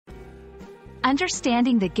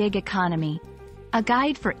Understanding the Gig Economy, a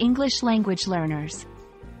guide for English language learners.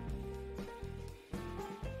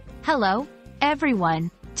 Hello,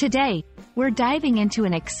 everyone. Today, we're diving into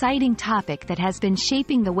an exciting topic that has been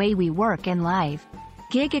shaping the way we work and live: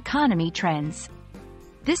 gig economy trends.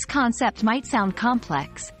 This concept might sound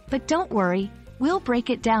complex, but don't worry, we'll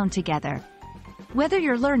break it down together. Whether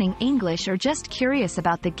you're learning English or just curious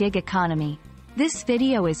about the gig economy, this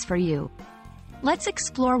video is for you. Let's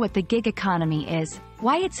explore what the gig economy is,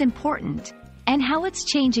 why it's important, and how it's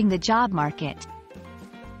changing the job market.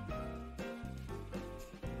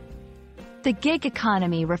 The gig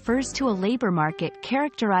economy refers to a labor market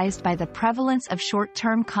characterized by the prevalence of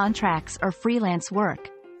short-term contracts or freelance work,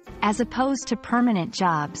 as opposed to permanent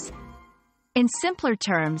jobs. In simpler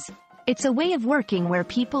terms, it's a way of working where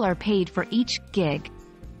people are paid for each gig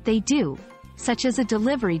they do, such as a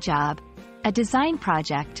delivery job, a design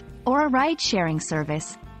project, or a ride-sharing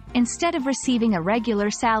service, instead of receiving a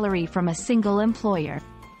regular salary from a single employer.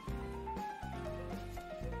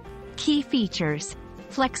 Key features: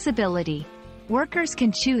 flexibility. Workers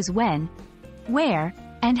can choose when, where,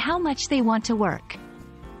 and how much they want to work.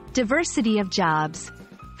 Diversity of jobs.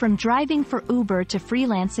 From driving for Uber to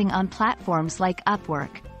freelancing on platforms like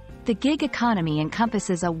Upwork, the gig economy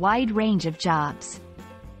encompasses a wide range of jobs.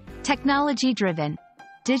 Technology-driven.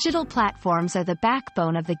 Digital platforms are the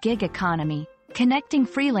backbone of the gig economy, connecting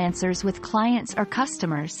freelancers with clients or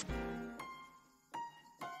customers.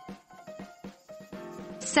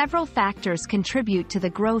 Several factors contribute to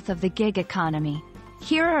the growth of the gig economy.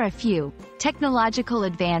 Here are a few. Technological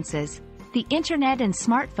advances. The internet and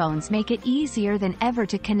smartphones make it easier than ever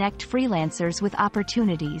to connect freelancers with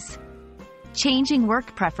opportunities. Changing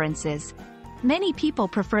work preferences. Many people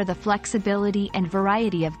prefer the flexibility and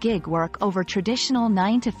variety of gig work over traditional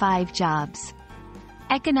 9-to-5 jobs.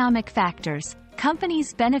 Economic factors.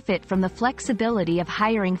 Companies benefit from the flexibility of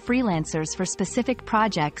hiring freelancers for specific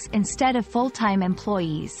projects instead of full-time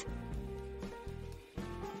employees.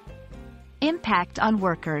 Impact on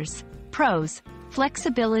workers. Pros: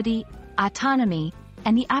 flexibility, autonomy,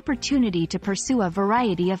 and the opportunity to pursue a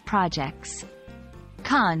variety of projects.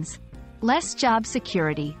 Cons: less job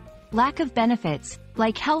security, lack of benefits,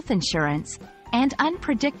 like health insurance, and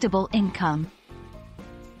unpredictable income.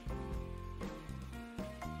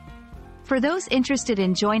 For those interested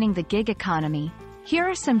in joining the gig economy, here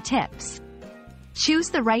are some tips. Choose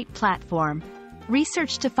the right platform.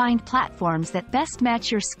 Research to find platforms that best match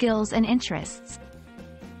your skills and interests.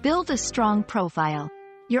 Build a strong profile.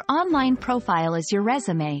 Your online profile is your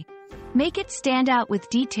resume. Make it stand out with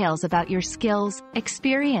details about your skills,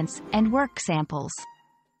 experience, and work samples.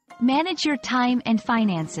 Manage your time and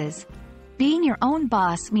finances. Being your own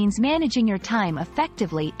boss means managing your time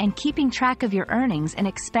effectively and keeping track of your earnings and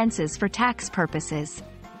expenses for tax purposes.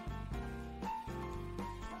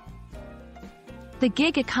 The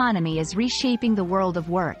gig economy is reshaping the world of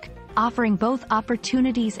work, offering both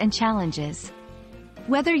opportunities and challenges.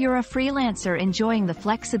 Whether you're a freelancer enjoying the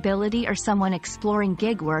flexibility or someone exploring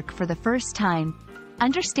gig work for the first time,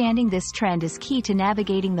 understanding this trend is key to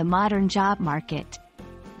navigating the modern job market.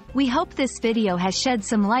 We hope this video has shed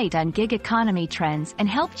some light on gig economy trends and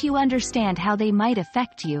helped you understand how they might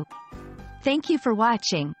affect you. Thank you for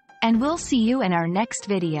watching, and we'll see you in our next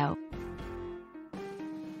video.